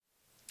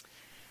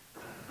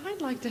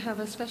I'd like to have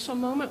a special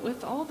moment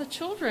with all the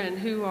children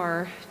who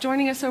are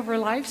joining us over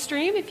live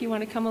stream. If you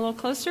want to come a little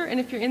closer, and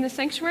if you're in the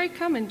sanctuary,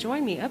 come and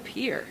join me up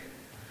here.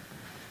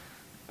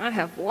 I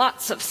have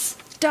lots of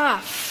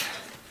stuff.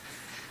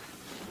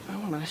 I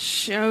want to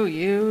show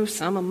you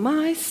some of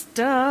my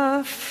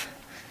stuff.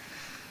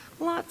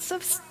 Lots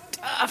of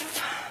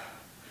stuff.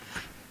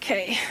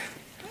 Okay.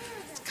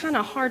 It's kind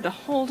of hard to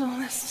hold all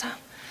this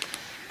stuff.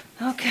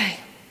 Okay.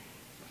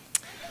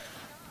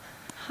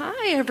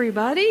 Hi,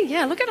 everybody.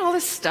 Yeah, look at all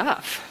this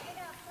stuff.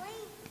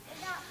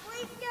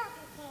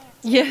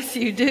 Yes,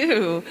 you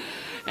do.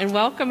 And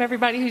welcome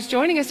everybody who's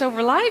joining us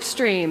over live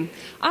stream.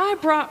 I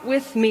brought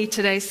with me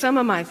today some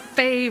of my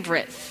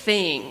favorite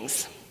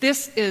things.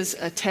 This is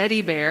a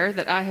teddy bear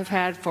that I have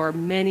had for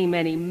many,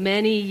 many,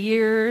 many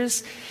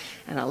years.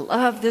 And I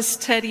love this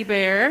teddy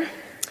bear.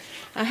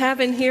 I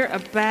have in here a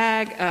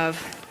bag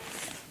of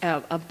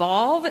a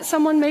ball that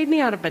someone made me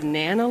out of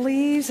banana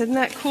leaves. Isn't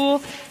that cool?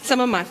 Some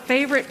of my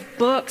favorite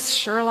books,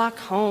 Sherlock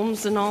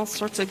Holmes and all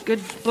sorts of good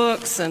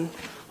books and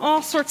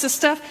all sorts of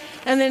stuff.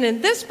 And then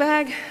in this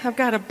bag, I've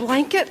got a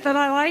blanket that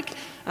I like.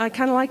 I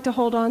kind of like to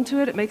hold on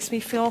to it. It makes me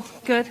feel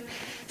good.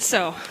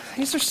 So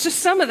these are just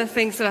some of the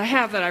things that I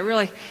have that I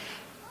really,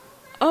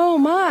 oh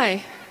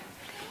my.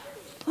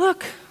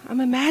 Look, I'm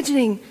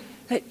imagining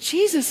that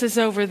Jesus is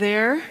over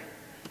there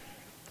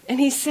and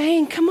he's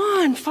saying, come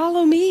on,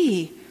 follow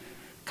me.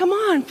 Come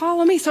on,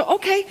 follow me. So,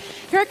 okay,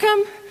 here I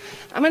come.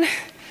 I'm gonna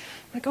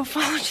go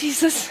follow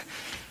Jesus.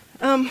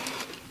 I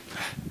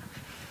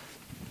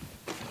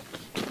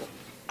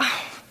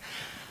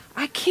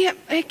can't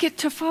make it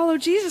to follow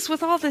Jesus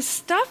with all this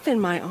stuff in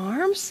my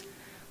arms.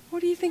 What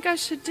do you think I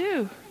should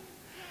do?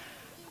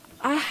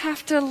 I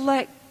have to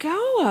let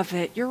go of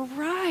it. You're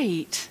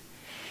right.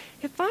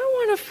 If I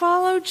want to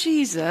follow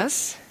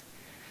Jesus,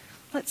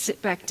 let's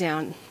sit back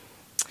down.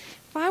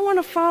 If I want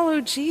to follow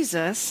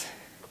Jesus,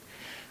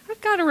 I've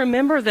got to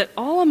remember that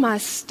all of my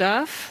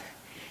stuff,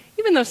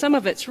 even though some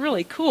of it's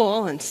really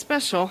cool and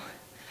special,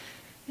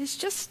 is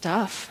just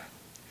stuff.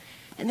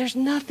 And there's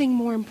nothing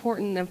more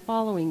important than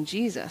following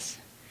Jesus.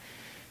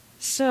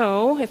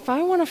 So if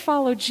I want to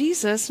follow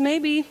Jesus,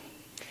 maybe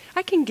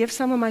I can give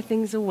some of my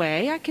things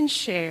away. I can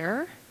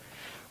share.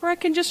 Or I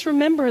can just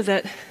remember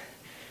that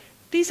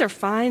these are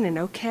fine and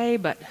okay,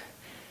 but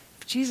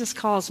if Jesus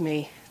calls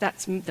me,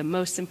 that's the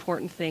most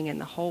important thing in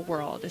the whole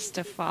world, is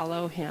to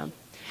follow him.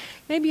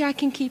 Maybe I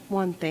can keep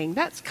one thing.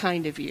 That's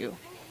kind of you.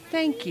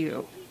 Thank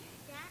you.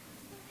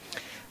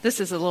 This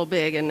is a little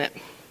big, isn't it?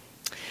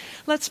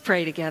 Let's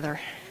pray together.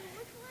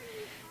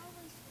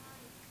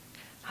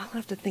 I'll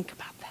have to think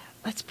about that.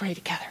 Let's pray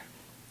together.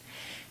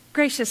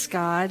 Gracious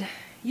God,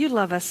 you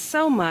love us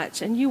so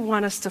much, and you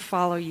want us to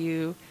follow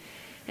you,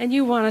 and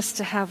you want us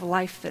to have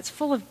life that's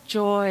full of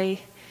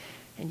joy,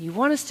 and you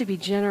want us to be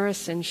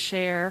generous and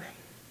share.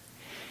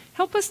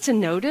 Help us to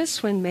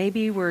notice when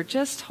maybe we're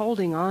just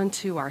holding on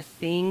to our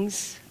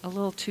things a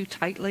little too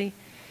tightly,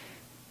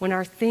 when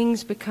our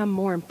things become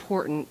more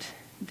important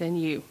than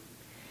you.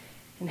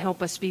 And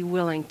help us be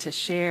willing to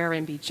share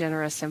and be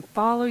generous and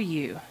follow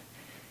you.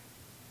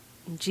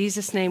 In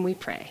Jesus' name we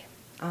pray.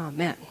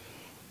 Amen.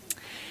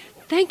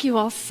 Thank you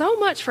all so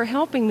much for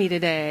helping me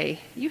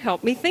today. You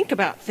helped me think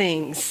about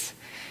things.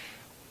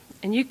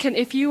 And you can,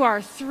 if you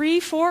are 3,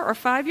 4, or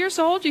 5 years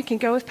old, you can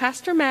go with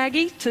Pastor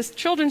Maggie to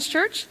Children's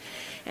Church.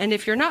 And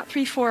if you're not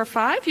 3, 4, or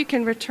 5, you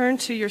can return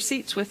to your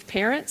seats with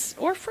parents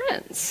or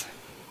friends.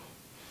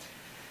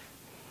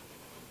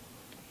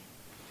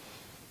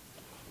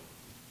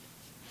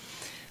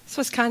 This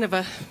was kind of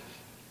a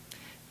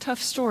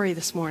tough story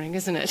this morning,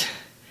 isn't it?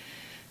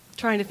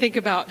 Trying to think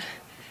about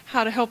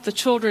how to help the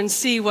children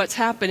see what's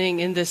happening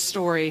in this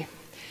story.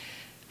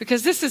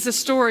 Because this is a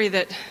story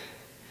that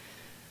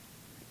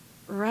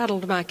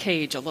rattled my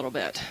cage a little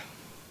bit.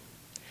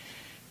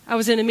 I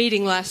was in a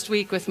meeting last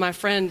week with my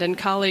friend and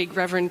colleague,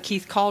 Reverend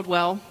Keith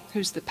Caldwell,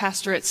 who's the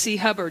pastor at C.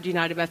 Hubbard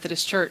United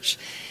Methodist Church.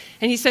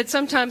 And he said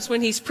sometimes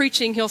when he's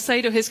preaching, he'll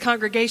say to his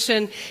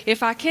congregation,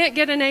 if I can't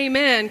get an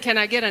amen, can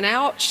I get an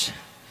ouch?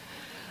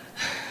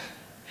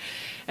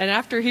 And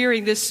after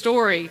hearing this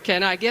story,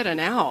 can I get an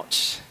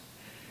ouch?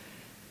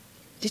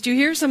 Did you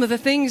hear some of the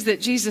things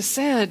that Jesus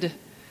said?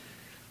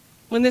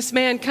 When this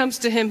man comes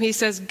to him, he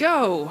says,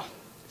 go,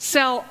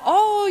 sell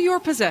all your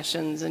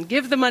possessions and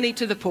give the money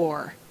to the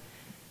poor.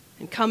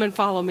 And come and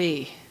follow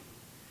me.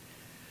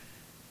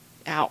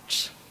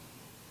 Ouch.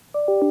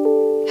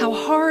 How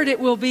hard it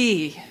will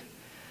be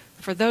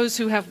for those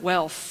who have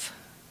wealth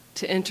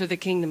to enter the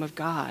kingdom of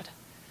God.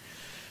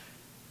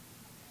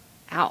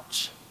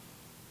 Ouch.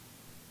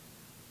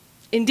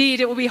 Indeed,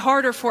 it will be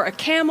harder for a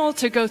camel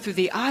to go through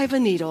the eye of a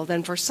needle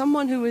than for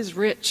someone who is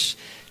rich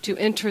to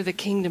enter the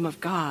kingdom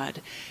of God.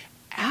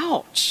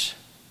 Ouch.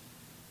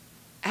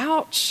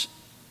 Ouch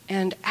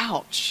and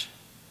ouch.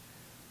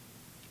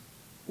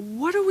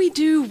 What do we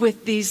do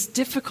with these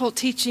difficult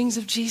teachings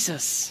of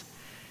Jesus?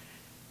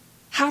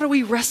 How do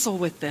we wrestle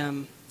with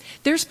them?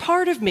 There's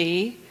part of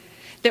me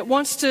that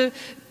wants to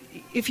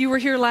if you were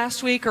here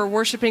last week or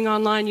worshiping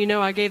online, you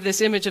know I gave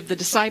this image of the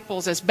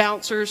disciples as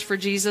bouncers for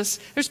Jesus.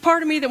 There's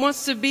part of me that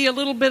wants to be a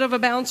little bit of a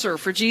bouncer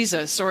for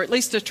Jesus, or at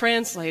least a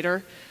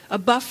translator, a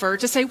buffer,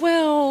 to say,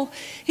 well,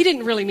 he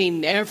didn't really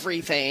mean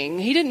everything.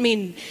 He didn't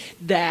mean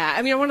that.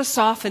 I mean, I want to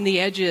soften the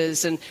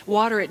edges and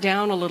water it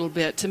down a little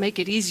bit to make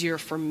it easier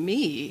for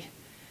me,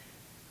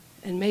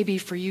 and maybe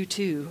for you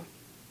too.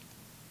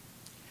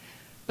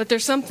 But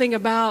there's something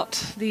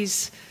about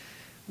these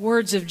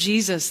words of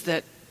Jesus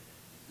that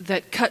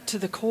cut to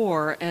the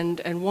core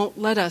and won't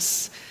let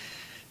us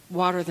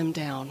water them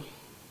down.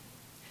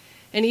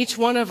 And each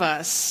one of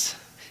us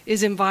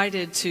is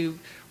invited to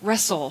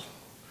wrestle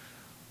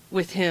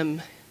with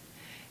him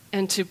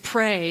and to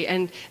pray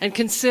and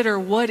consider,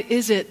 what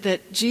is it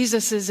that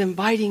Jesus is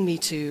inviting me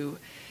to?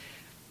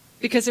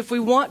 Because if we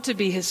want to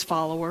be his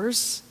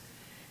followers,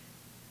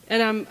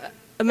 and I'm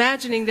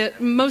imagining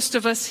that most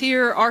of us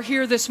here are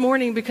here this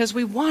morning because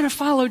we want to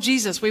follow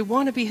Jesus. We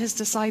want to be his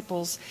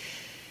disciples.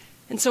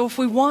 And so if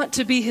we want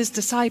to be his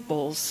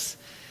disciples,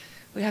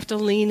 we have to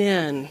lean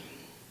in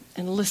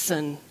and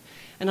listen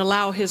and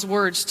allow his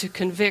words to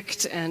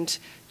convict and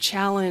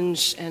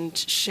challenge and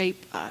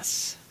shape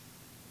us.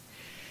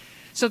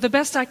 So the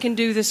best I can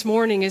do this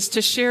morning is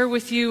to share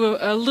with you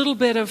a little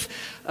bit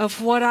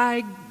of what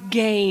I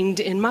gained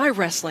in my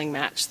wrestling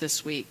match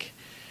this week,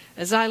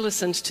 as I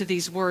listened to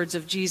these words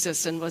of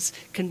Jesus and was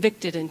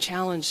convicted and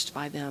challenged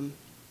by them.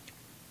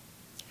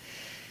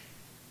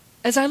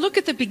 As I look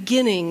at the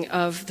beginning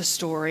of the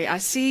story, I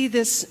see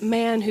this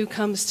man who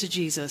comes to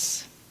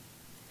Jesus,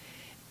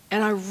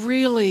 and I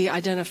really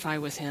identify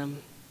with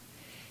him.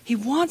 He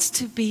wants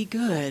to be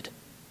good.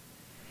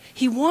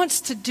 He wants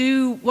to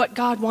do what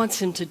God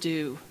wants him to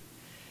do.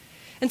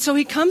 And so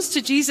he comes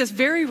to Jesus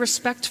very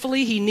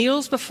respectfully. He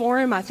kneels before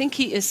him. I think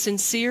he is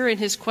sincere in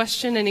his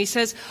question. And he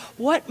says,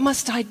 what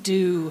must I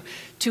do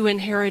to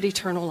inherit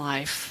eternal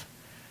life?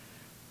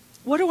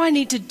 What do I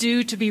need to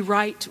do to be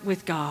right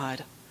with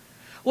God?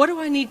 What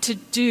do I need to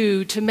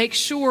do to make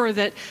sure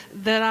that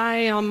I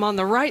am on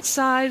the right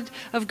side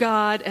of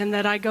God and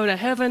that I go to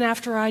heaven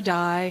after I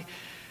die?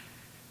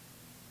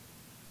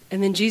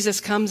 And then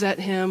Jesus comes at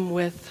him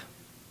with,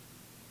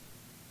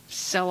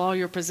 sell all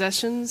your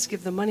possessions,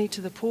 give the money to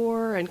the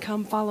poor, and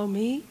come follow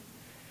me.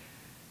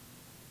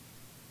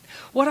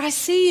 What I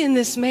see in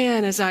this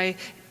man as I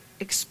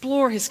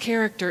explore his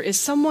character is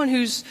someone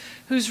who's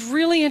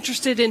really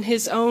interested in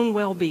his own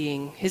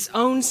well-being, his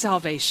own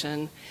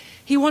salvation.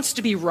 He wants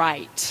to be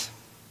right.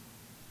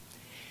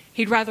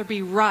 He'd rather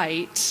be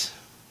right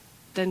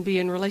than be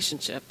in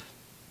relationship.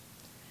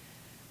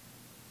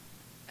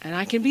 And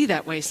I can be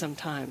that way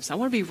sometimes. I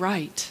want to be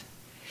right.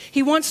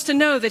 He wants to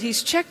know that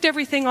he's checked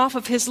everything off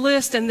of his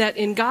list and that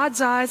in God's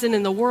eyes and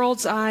in the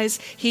world's eyes,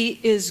 he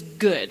is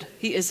good.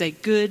 He is a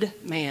good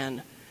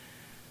man.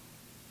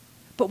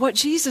 But what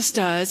Jesus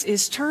does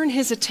is turn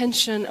his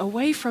attention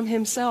away from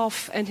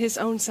himself and his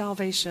own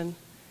salvation.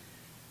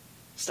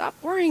 Stop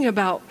worrying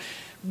about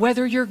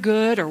whether you're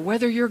good or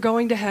whether you're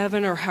going to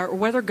heaven or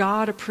whether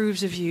God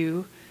approves of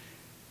you,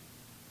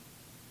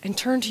 and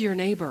turn to your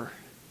neighbor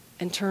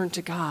and turn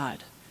to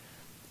God.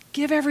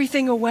 Give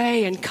everything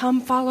away and come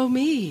follow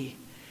me.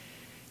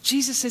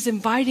 Jesus is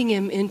inviting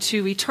him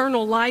into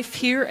eternal life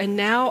here and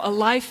now, a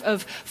life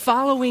of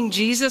following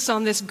Jesus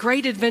on this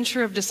great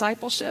adventure of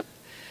discipleship.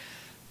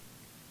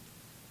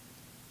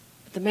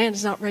 But the man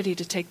is not ready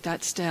to take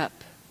that step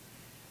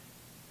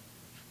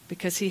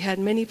because he had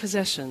many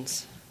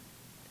possessions.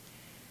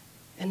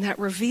 And that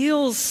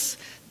reveals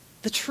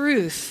the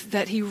truth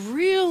that he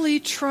really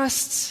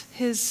trusts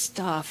his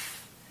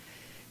stuff,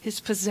 his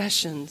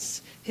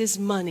possessions, his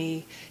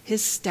money,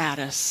 his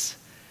status,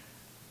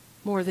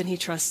 more than he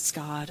trusts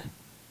God.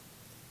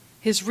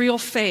 His real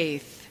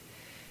faith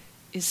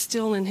is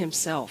still in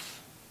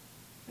himself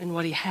and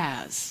what he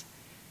has.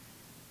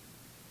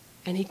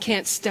 And he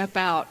can't step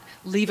out,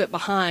 leave it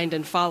behind,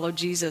 and follow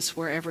Jesus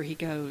wherever he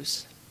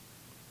goes.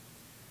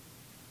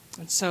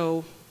 And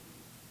so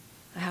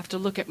I have to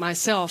look at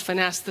myself and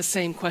ask the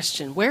same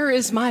question. Where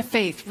is my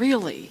faith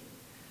really?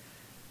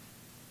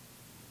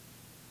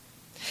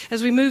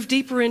 As we move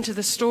deeper into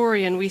the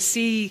story and we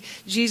see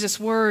Jesus'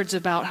 words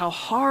about how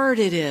hard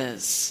it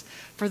is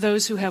for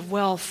those who have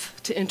wealth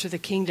to enter the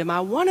kingdom,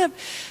 I want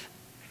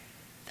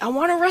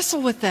to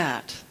wrestle with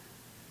that.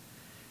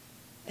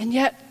 And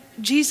yet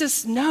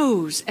Jesus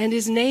knows and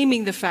is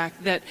naming the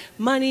fact that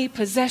money,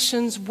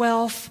 possessions,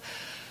 wealth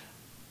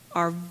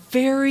are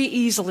very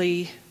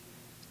easily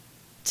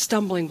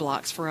stumbling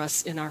blocks for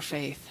us in our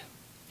faith.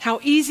 How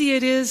easy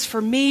it is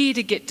for me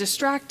to get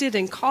distracted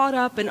and caught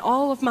up in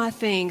all of my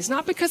things,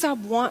 not because I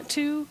want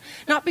to,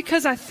 not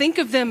because I think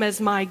of them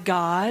as my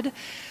God,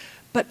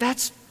 but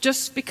that's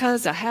just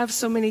because I have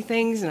so many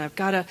things and I've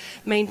got to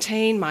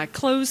maintain my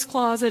clothes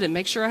closet and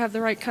make sure I have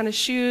the right kind of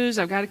shoes.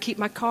 I've got to keep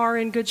my car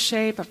in good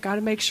shape. I've got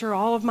to make sure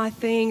all of my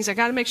things, I've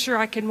got to make sure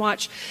I can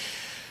watch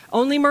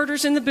Only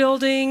Murders in the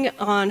Building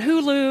on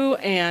Hulu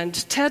and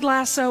Ted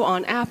Lasso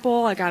on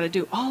Apple. I got to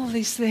do all of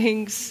these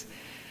things.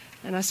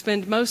 And I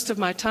spend most of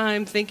my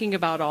time thinking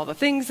about all the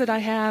things that I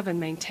have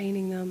and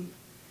maintaining them.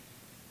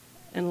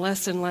 and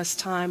less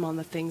time on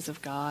the things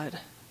of God.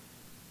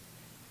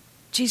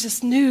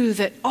 Jesus knew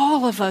that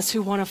all of us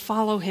who want to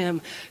follow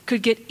him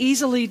could get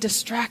easily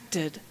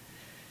distracted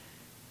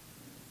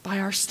by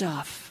our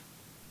stuff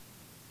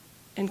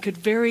and could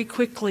very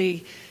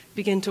quickly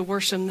begin to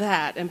worship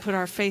that and put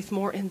our faith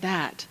more in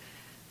that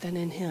than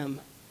in him.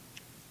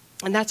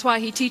 And that's why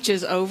he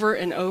teaches over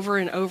and over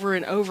and over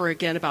and over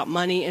again about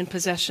money and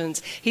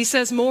possessions. He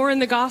says more in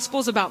the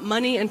Gospels about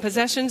money and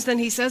possessions than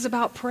he says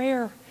about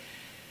prayer.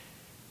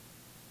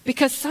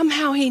 Because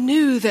somehow he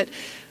knew that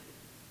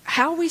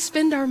how we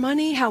spend our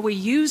money, how we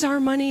use our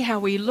money, how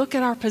we look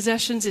at our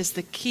possessions is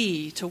the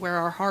key to where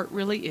our heart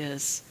really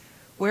is.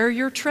 Where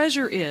your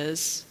treasure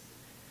is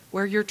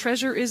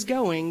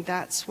going,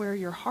 that's where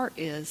your heart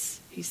is,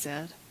 he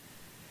said.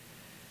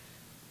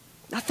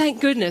 Now,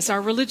 thank goodness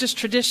our religious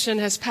tradition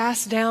has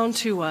passed down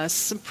to us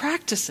some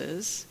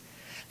practices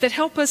that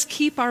help us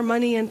keep our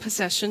money and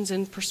possessions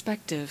in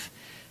perspective,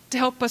 to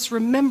help us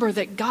remember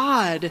that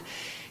God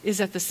is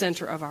at the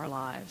center of our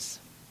lives.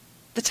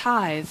 The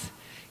tithe,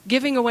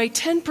 giving away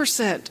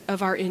 10%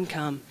 of our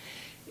income,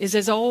 is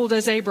as old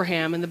as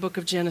Abraham in the book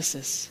of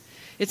Genesis.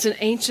 It's an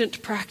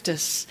ancient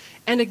practice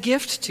and a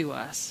gift to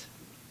us.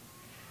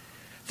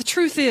 The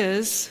truth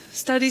is,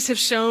 studies have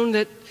shown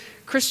that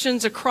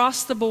Christians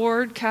across the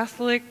board,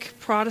 Catholic,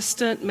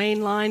 Protestant,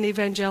 mainline,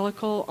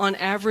 evangelical, on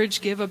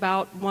average give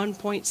about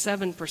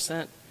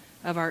 1.7%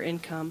 of our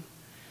income.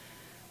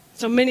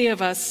 So many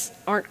of us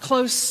aren't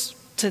close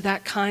to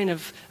that kind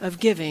of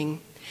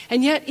giving.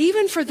 And yet,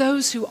 even for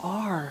those who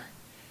are,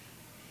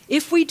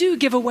 if we do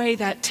give away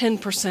that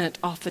 10%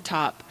 off the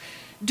top,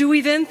 do we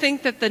then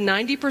think that the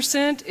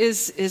 90%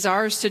 is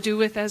ours to do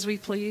with as we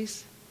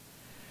please?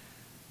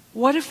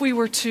 What if we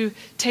were to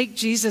take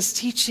Jesus'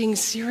 teaching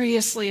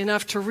seriously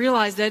enough to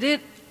realize that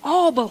it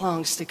all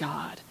belongs to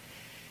God?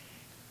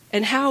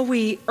 And how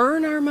we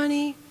earn our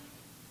money,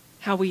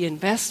 how we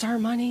invest our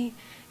money,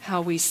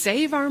 how we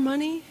save our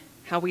money,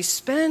 how we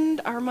spend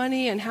our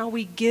money, and how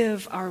we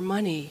give our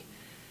money,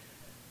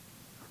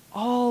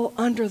 all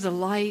under the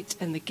light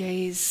and the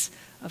gaze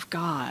of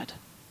God.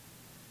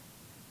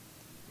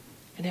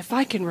 And if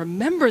I can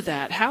remember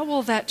that, how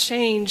will that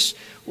change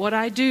what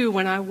I do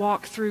when I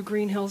walk through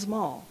Green Hills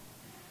Mall?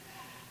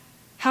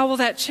 How will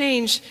that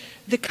change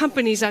the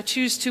companies I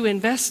choose to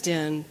invest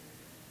in?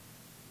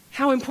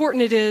 How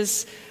important it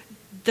is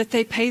that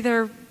they pay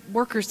their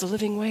workers the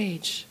living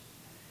wage?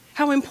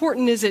 How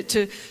important is it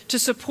to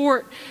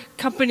support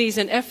companies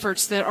and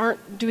efforts that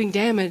aren't doing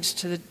damage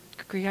to the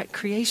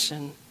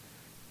creation?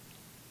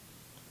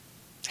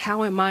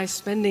 How am I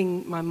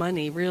spending my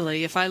money,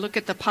 really? If I look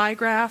at the pie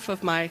graph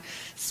of my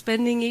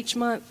spending each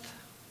month,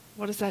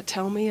 what does that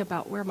tell me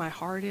about where my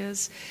heart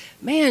is?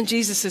 Man,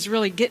 Jesus is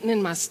really getting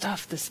in my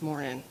stuff this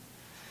morning.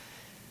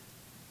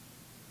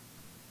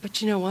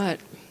 But you know what?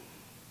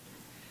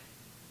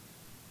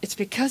 It's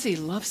because he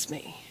loves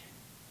me.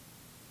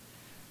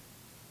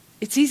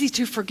 It's easy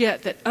to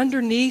forget that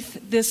underneath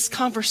this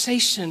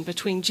conversation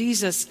between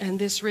Jesus and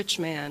this rich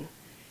man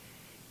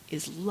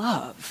is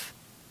love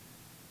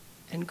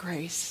and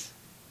grace.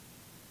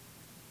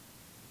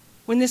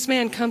 When this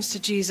man comes to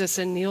Jesus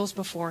and kneels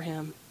before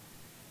him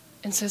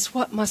and says,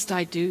 "What must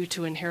I do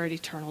to inherit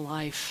eternal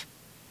life?"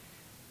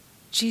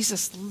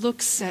 Jesus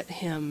looks at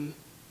him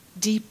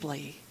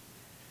deeply.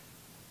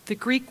 The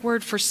Greek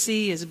word for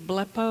see is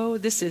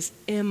blepo. This is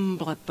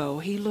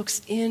emblepo. He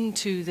looks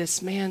into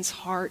this man's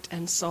heart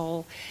and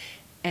soul,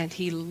 and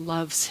he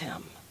loves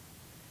him.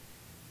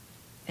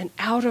 And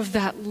out of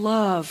that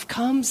love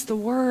comes the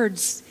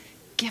words,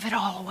 "Give it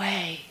all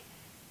away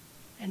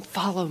and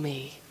follow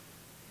me."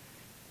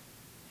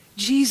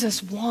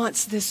 Jesus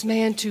wants this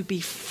man to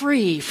be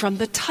free from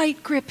the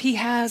tight grip he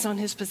has on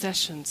his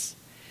possessions.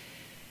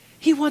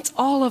 He wants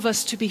all of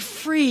us to be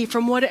free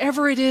from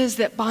whatever it is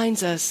that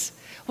binds us,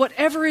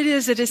 whatever it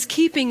is that is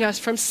keeping us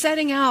from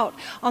setting out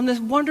on this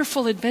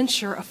wonderful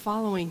adventure of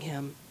following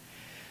him.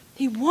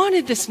 He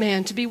wanted this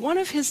man to be one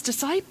of his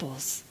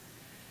disciples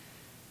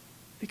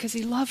because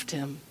he loved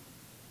him.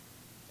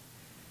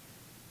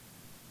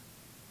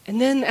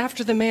 And then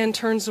after the man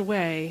turns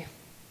away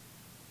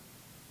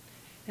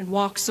and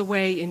walks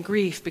away in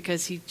grief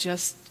because he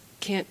just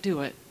can't do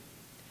it,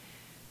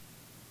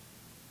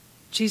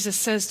 Jesus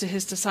says to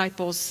his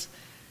disciples,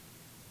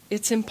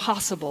 it's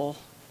impossible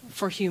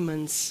for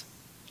humans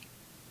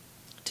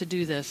to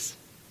do this.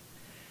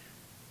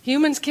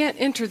 Humans can't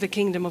enter the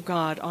kingdom of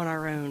God on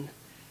our own.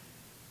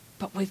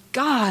 But with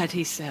God,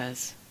 he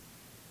says,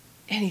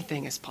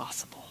 anything is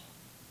possible.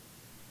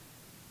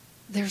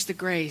 There's the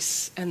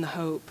grace and the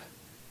hope.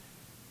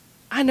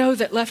 I know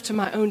that left to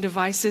my own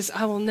devices,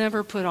 I will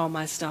never put all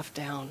my stuff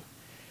down.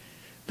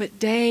 But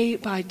day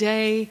by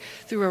day,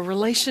 through a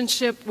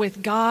relationship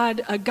with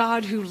God, a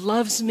God who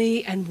loves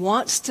me and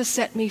wants to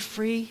set me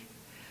free,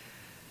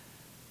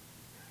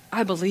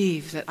 I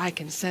believe that I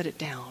can set it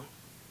down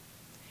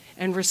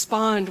and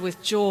respond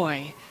with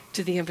joy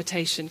to the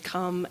invitation,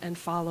 come and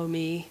follow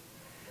me.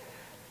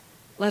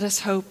 Let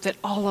us hope that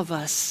all of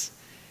us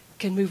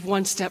can move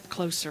one step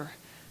closer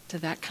to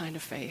that kind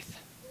of faith.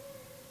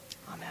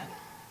 Amen.